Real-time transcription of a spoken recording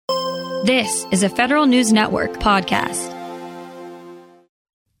This is a Federal News Network podcast.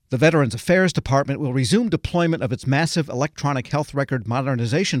 The Veterans Affairs Department will resume deployment of its massive electronic health record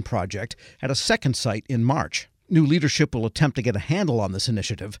modernization project at a second site in March. New leadership will attempt to get a handle on this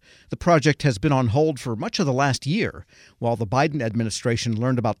initiative. The project has been on hold for much of the last year, while the Biden administration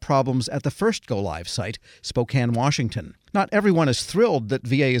learned about problems at the first go-live site, Spokane, Washington. Not everyone is thrilled that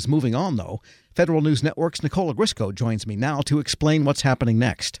VA is moving on, though. Federal News Network's Nicola Grisco joins me now to explain what's happening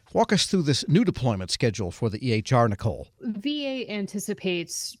next. Walk us through this new deployment schedule for the EHR, Nicole. VA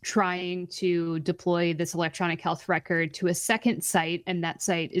anticipates trying to deploy this electronic health record to a second site, and that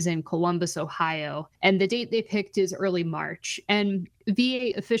site is in Columbus, Ohio. And the date they picked is early March. And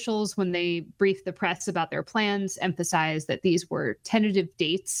VA officials, when they briefed the press about their plans, emphasized that these were tentative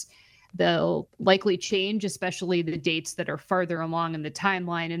dates. They'll likely change, especially the dates that are farther along in the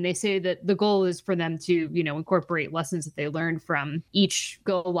timeline. And they say that the goal is for them to, incorporate lessons that they learned from each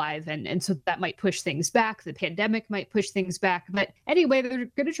go live. And so that might push things back. The pandemic might push things back. But anyway, they're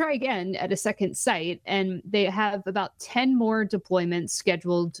going to try again at a second site. And they have about 10 more deployments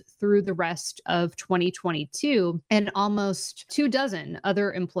scheduled through the rest of 2022 and almost 24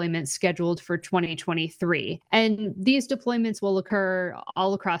 other employments scheduled for 2023. And these deployments will occur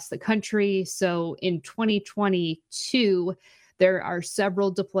all across the country. So in 2022, there are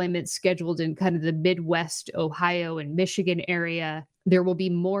several deployments scheduled in kind of the Midwest, Ohio, and Michigan area. There will be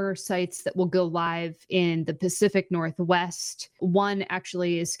more sites that will go live in the Pacific Northwest. One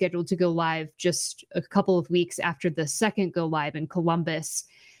actually is scheduled to go live just a couple of weeks after the second go live in Columbus.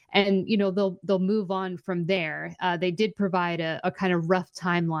 And, they'll move on from there. They did provide a kind of rough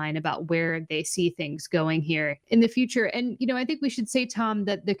timeline about where they see things going here in the future. And, I think we should say, Tom,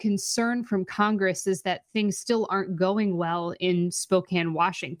 that the concern from Congress is that things still aren't going well in Spokane,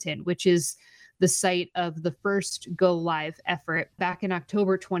 Washington, which is the site of the first go live effort back in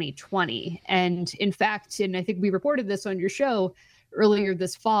October 2020. And in fact, and I think we reported this on your show earlier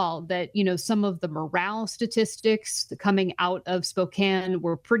this fall, that, some of the morale statistics coming out of Spokane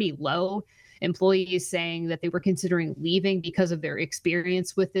were pretty low. Employees saying that they were considering leaving because of their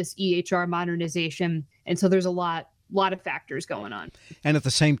experience with this EHR modernization. And so there's a lot of factors going on. And at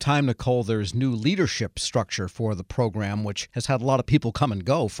the same time, Nicole, there's new leadership structure for the program, which has had a lot of people come and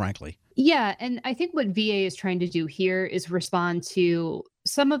go, frankly. Yeah, and I think what VA is trying to do here is respond to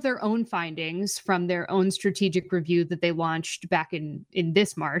some of their own findings from their own strategic review that they launched back in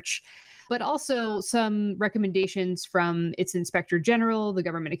this March, but also some recommendations from its Inspector General, the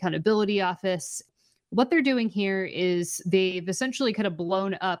Government Accountability Office. What they're doing here is they've essentially kind of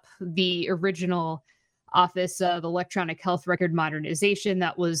blown up the original Office of Electronic Health Record Modernization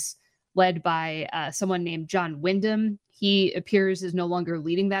that was led by someone named John Wyndham. He appears is no longer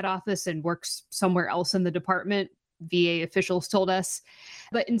leading that office and works somewhere else in the department, VA officials told us.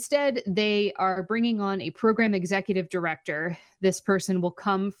 But instead, they are bringing on a program executive director. This person will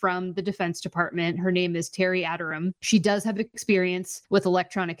come from the Defense Department. Her name is Terry Aderam. She does have experience with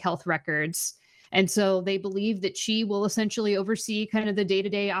electronic health records. And so they believe that she will essentially oversee kind of the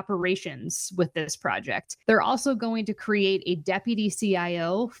day-to-day operations with this project. They're also going to create a deputy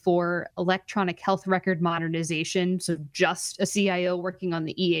CIO for electronic health record modernization, so just a CIO working on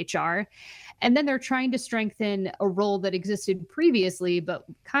the EHR. And then they're trying to strengthen a role that existed previously, but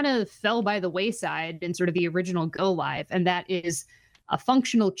kind of fell by the wayside in sort of the original go live, and that is a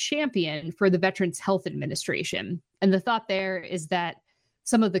functional champion for the Veterans Health Administration. And the thought there is that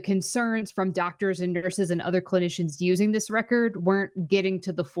some of the concerns from doctors and nurses and other clinicians using this record weren't getting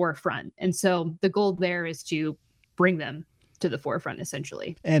to the forefront. And so the goal there is to bring them to the forefront,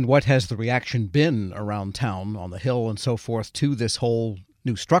 essentially. And what has the reaction been around town, on the Hill and so forth, to this whole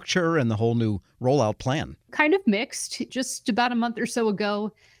new structure and the whole new rollout plan? Kind of mixed. Just about a month or so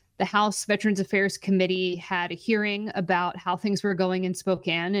ago, the House Veterans Affairs Committee had a hearing about how things were going in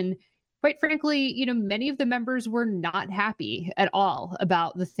Spokane. And quite frankly, many of the members were not happy at all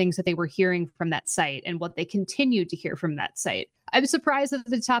about the things that they were hearing from that site and what they continued to hear from that site. I was surprised that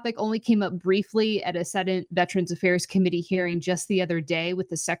the topic only came up briefly at a Senate Veterans Affairs Committee hearing just the other day with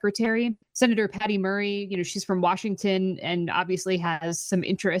the secretary. Senator Patty Murray, she's from Washington and obviously has some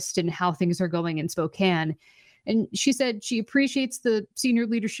interest in how things are going in Spokane. And she said she appreciates the senior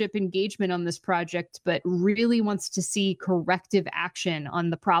leadership engagement on this project, but really wants to see corrective action on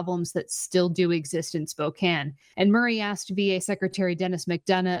the problems that still do exist in Spokane. And Murray asked VA Secretary Dennis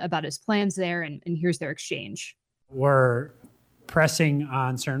McDonough about his plans there, and here's their exchange. We're pressing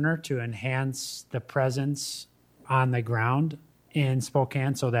on Cerner to enhance the presence on the ground in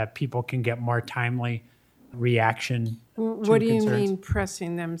Spokane so that people can get more timely reaction. What do you mean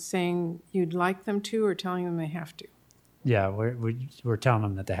pressing them, saying you'd like them to or telling them they have to? Yeah, we're telling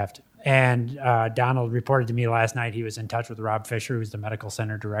them that they have to. And Donald reported to me last night he was in touch with Rob Fisher, who's the medical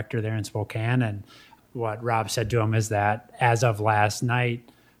center director there in Spokane. And what Rob said to him is that as of last night,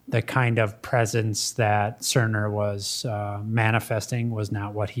 the kind of presence that Cerner was manifesting was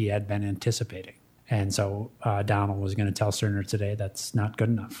not what he had been anticipating. And so Donald was going to tell Cerner today that's not good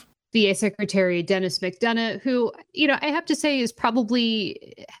enough. VA Secretary Dennis McDonough, who, I have to say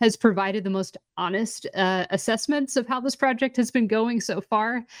has provided the most honest assessments of how this project has been going so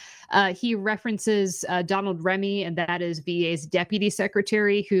far. He references Donald Remy, and that is VA's deputy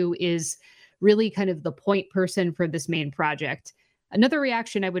secretary, who is really kind of the point person for this main project. Another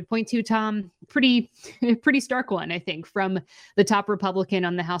reaction I would point to, Tom, pretty stark one, I think, from the top Republican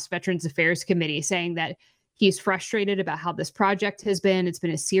on the House Veterans Affairs Committee, saying that he's frustrated about how this project has been. It's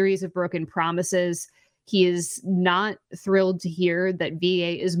been a series of broken promises. He is not thrilled to hear that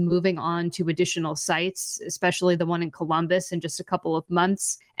VA is moving on to additional sites, especially the one in Columbus, in just a couple of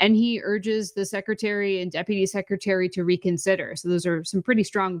months. And he urges the secretary and deputy secretary to reconsider. So those are some pretty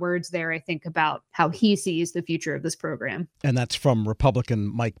strong words there, I think, about how he sees the future of this program. And that's from Republican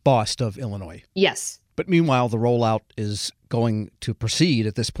Mike Bost of Illinois. Yes. But meanwhile, the rollout is going to proceed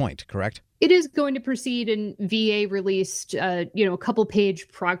at this point, correct? It is going to proceed, and VA released, a couple-page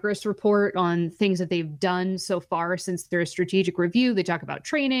progress report on things that they've done so far since their strategic review. They talk about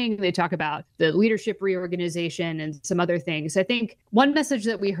training, they talk about the leadership reorganization, and some other things. I think one message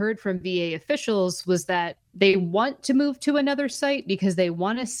that we heard from VA officials was that they want to move to another site because they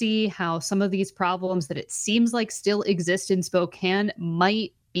want to see how some of these problems that it seems like still exist in Spokane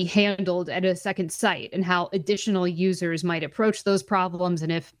might be handled at a second site, and how additional users might approach those problems,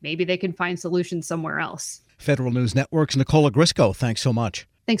 and if maybe they can find solutions somewhere else. Federal News Network's Nicola Grisco, thanks so much.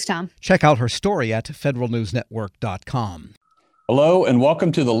 Thanks, Tom. Check out her story at federalnewsnetwork.com. Hello, and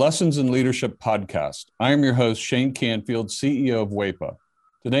welcome to the Lessons in Leadership podcast. I am your host, Shane Canfield, CEO of WEPA.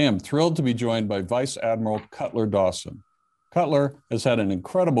 Today, I'm thrilled to be joined by Vice Admiral Cutler Dawson. Cutler has had an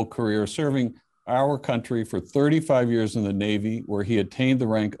incredible career serving our country for 35 years in the Navy, where he attained the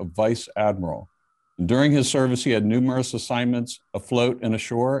rank of Vice Admiral. And during his service, he had numerous assignments afloat and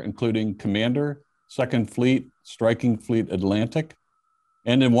ashore, including Commander, 2nd Fleet, Striking Fleet Atlantic,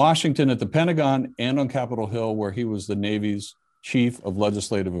 and in Washington at the Pentagon and on Capitol Hill, where he was the Navy's Chief of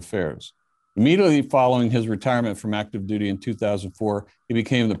Legislative Affairs. Immediately following his retirement from active duty in 2004, he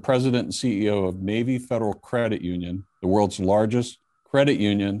became the president and CEO of Navy Federal Credit Union, the world's largest credit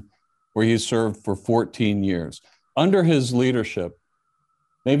union, where he served for 14 years. Under his leadership,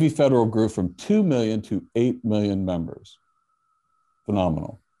 Navy Federal grew from 2 million to 8 million members.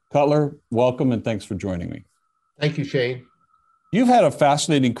 Phenomenal. Cutler, welcome and thanks for joining me. Thank you, Shane. You've had a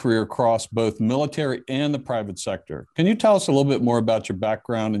fascinating career across both military and the private sector. Can you tell us a little bit more about your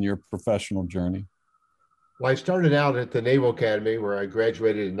background and your professional journey? Well, I started out at the Naval Academy, where I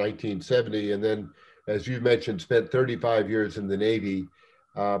graduated in 1970, and then, as you mentioned, spent 35 years in the Navy.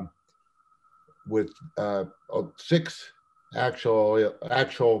 With 6 actual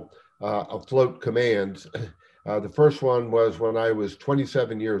afloat commands. The first one was when I was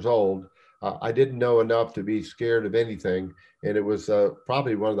 27 years old. I didn't know enough to be scared of anything, and it was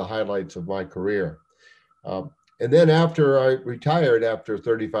probably one of the highlights of my career. And then after I retired, after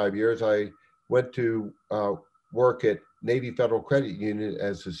 35 years, I went to work at Navy Federal Credit Union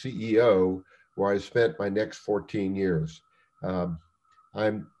as the CEO, where I spent my next 14 years.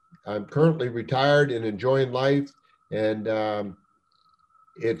 I'm currently retired and enjoying life, and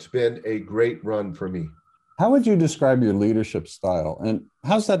it's been a great run for me. How would you describe your leadership style, and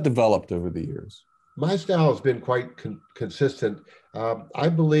how's that developed over the years? My style has been quite consistent. I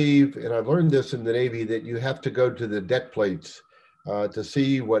believe, and I've learned this in the Navy, that you have to go to the deck plates to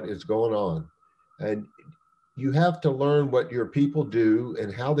see what is going on. And you have to learn what your people do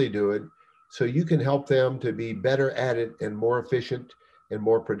and how they do it, so you can help them to be better at it and more efficient and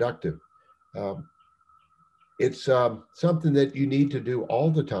more productive. It's something that you need to do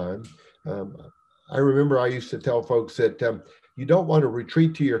all the time. I remember I used to tell folks that you don't want to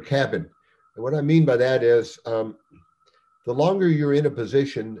retreat to your cabin. And what I mean by that is the longer you're in a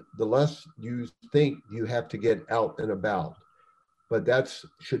position, the less you think you have to get out and about. But that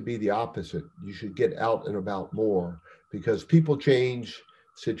should be the opposite. You should get out and about more, because people change,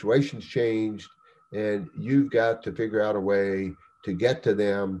 situations change, and you've got to figure out a way to get to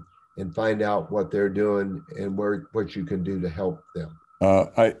them and find out what they're doing and what you can do to help them.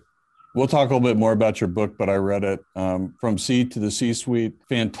 We'll talk a little bit more about your book, but I read it From C to the C-Suite.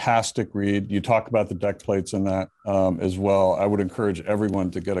 Fantastic read. You talk about the deck plates in that as well. I would encourage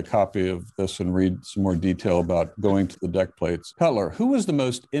everyone to get a copy of this and read some more detail about going to the deck plates. Cutler, who was the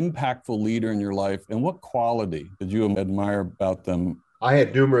most impactful leader in your life, and what quality did you admire about them? I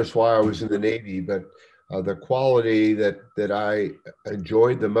had numerous while I was in the Navy, but the quality that I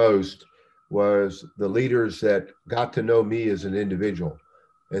enjoyed the most was the leaders that got to know me as an individual,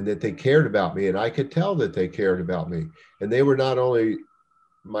 and that they cared about me. And I could tell that they cared about me. And they were not only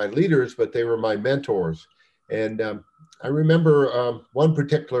my leaders, but they were my mentors. And I remember one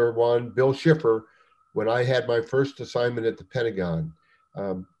particular one, Bill Schiffer, when I had my first assignment at the Pentagon.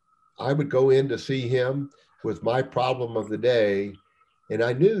 I would go in to see him with my problem of the day. And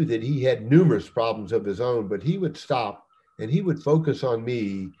I knew that he had numerous problems of his own, but he would stop and he would focus on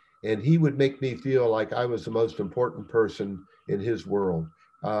me, and he would make me feel like I was the most important person in his world.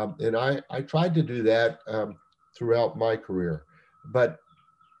 And I tried to do that throughout my career, but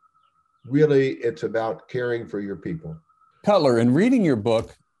really it's about caring for your people. Cutler, in reading your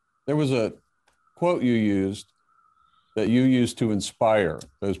book, there was a quote you used to inspire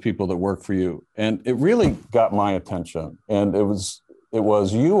those people that work for you. And it really got my attention. And it was,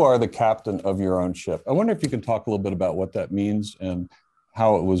 you are the captain of your own ship. I wonder if you can talk a little bit about what that means and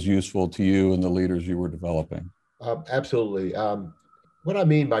how it was useful to you and the leaders you were developing. Absolutely. What I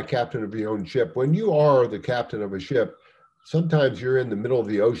mean by captain of your own ship, when you are the captain of a ship, sometimes you're in the middle of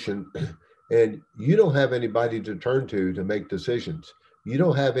the ocean and you don't have anybody to turn to make decisions. You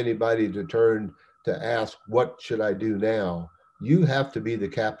don't have anybody to turn to ask, what should I do now? You have to be the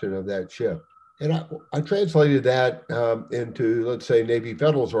captain of that ship. And I translated that into, let's say, Navy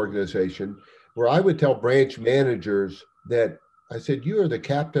Federal's organization, where I would tell branch managers that I said, you are the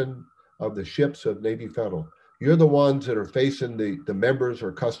captain of the ships of Navy Federal. You're the ones that are facing the members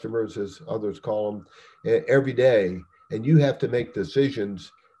or customers, as others call them, every day. And you have to make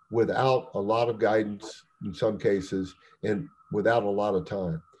decisions without a lot of guidance in some cases and without a lot of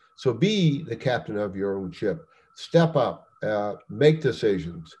time. So be the captain of your own ship. Step up, make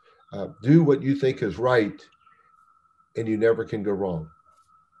decisions, do what you think is right, and you never can go wrong.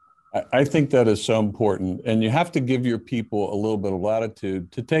 I think that is so important. And you have to give your people a little bit of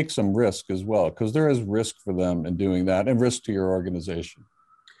latitude to take some risk as well, because there is risk for them in doing that and risk to your organization.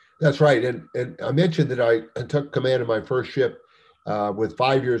 That's right. And I mentioned that I took command of my first ship with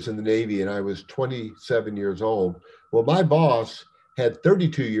 5 years in the Navy, and I was 27 years old. Well, my boss had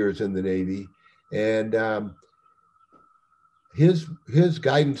 32 years in the Navy, and his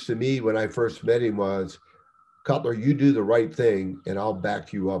guidance to me when I first met him was, Cutler, you do the right thing and I'll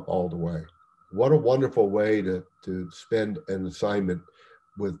back you up all the way. What a wonderful way to spend an assignment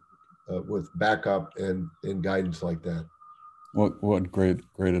with backup and guidance like that. What great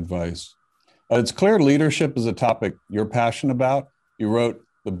advice. It's clear leadership is a topic you're passionate about. You wrote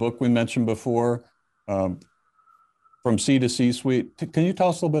the book we mentioned before, From C to C-Suite. Can you tell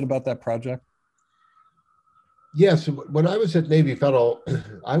us a little bit about that project? Yes, when I was at Navy Federal,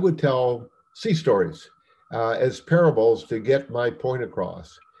 I would tell sea stories as parables to get my point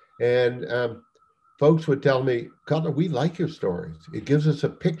across. And folks would tell me, Cutler, we like your stories. It gives us a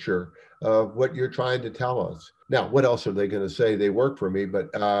picture of what you're trying to tell us. Now, what else are they going to say? They work for me, but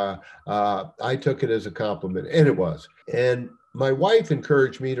I took it as a compliment, and it was. And my wife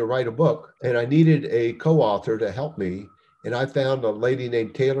encouraged me to write a book, and I needed a co-author to help me. And I found a lady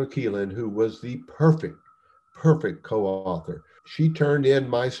named Taylor Keelan, who was the perfect co-author. She turned in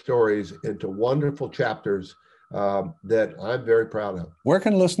my stories into wonderful chapters that I'm very proud of. Where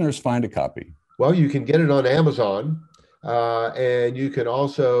can listeners find a copy? Well, you can get it on Amazon, and you can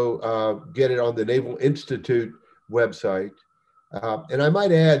also get it on the Naval Institute website. And I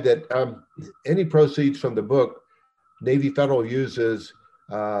might add that any proceeds from the book, Navy Federal uses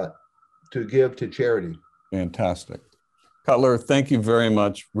to give to charity. Fantastic. Cutler, thank you very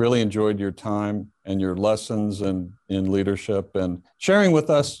much. Really enjoyed your time and your lessons in leadership and sharing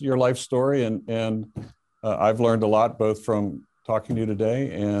with us your life story. And I've learned a lot, both from talking to you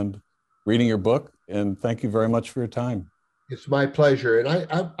today and reading your book. And thank you very much for your time. It's my pleasure.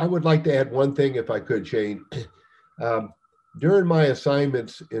 And I would like to add one thing, if I could, Shane. During my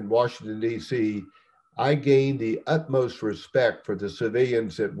assignments in Washington, D.C., I gained the utmost respect for the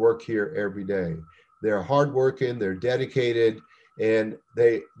civilians that work here every day. They're hardworking, they're dedicated, and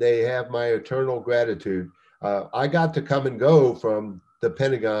they have my eternal gratitude. I got to come and go from the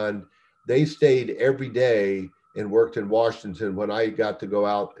Pentagon. They stayed every day and worked in Washington when I got to go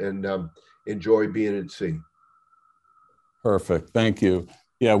out and enjoy being at sea. Perfect. Thank you.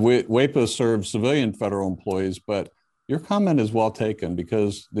 Yeah, WEPA serves civilian federal employees, but Your comment is well taken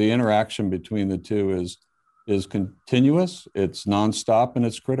because the interaction between the two is continuous, it's nonstop, and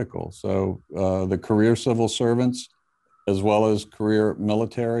it's critical. So the career civil servants, as well as career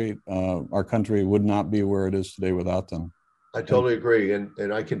military, our country would not be where it is today without them. I totally agree.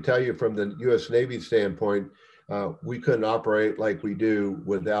 And I can tell you from the U.S. Navy standpoint, we couldn't operate like we do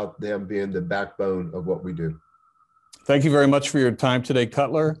without them being the backbone of what we do. Thank you very much for your time today,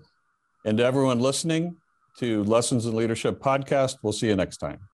 Cutler. And to everyone listening to Lessons in Leadership podcast, we'll see you next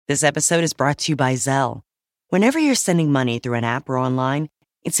time. This episode is brought to you by Zelle. Whenever you're sending money through an app or online,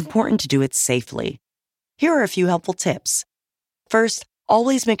 it's important to do it safely. Here are a few helpful tips. First,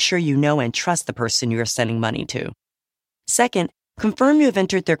 always make sure you know and trust the person you are sending money to. Second, confirm you have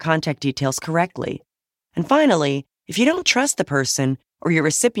entered their contact details correctly. And finally, if you don't trust the person or your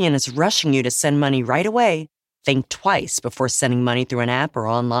recipient is rushing you to send money right away, think twice before sending money through an app or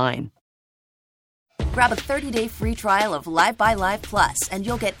online. Grab a 30-day free trial of Live by Live Plus, and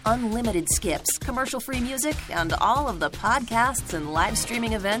you'll get unlimited skips, commercial-free music, and all of the podcasts and live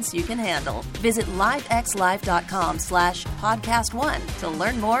streaming events you can handle. Visit livexlive.com/podcast1 to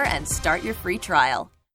learn more and start your free trial.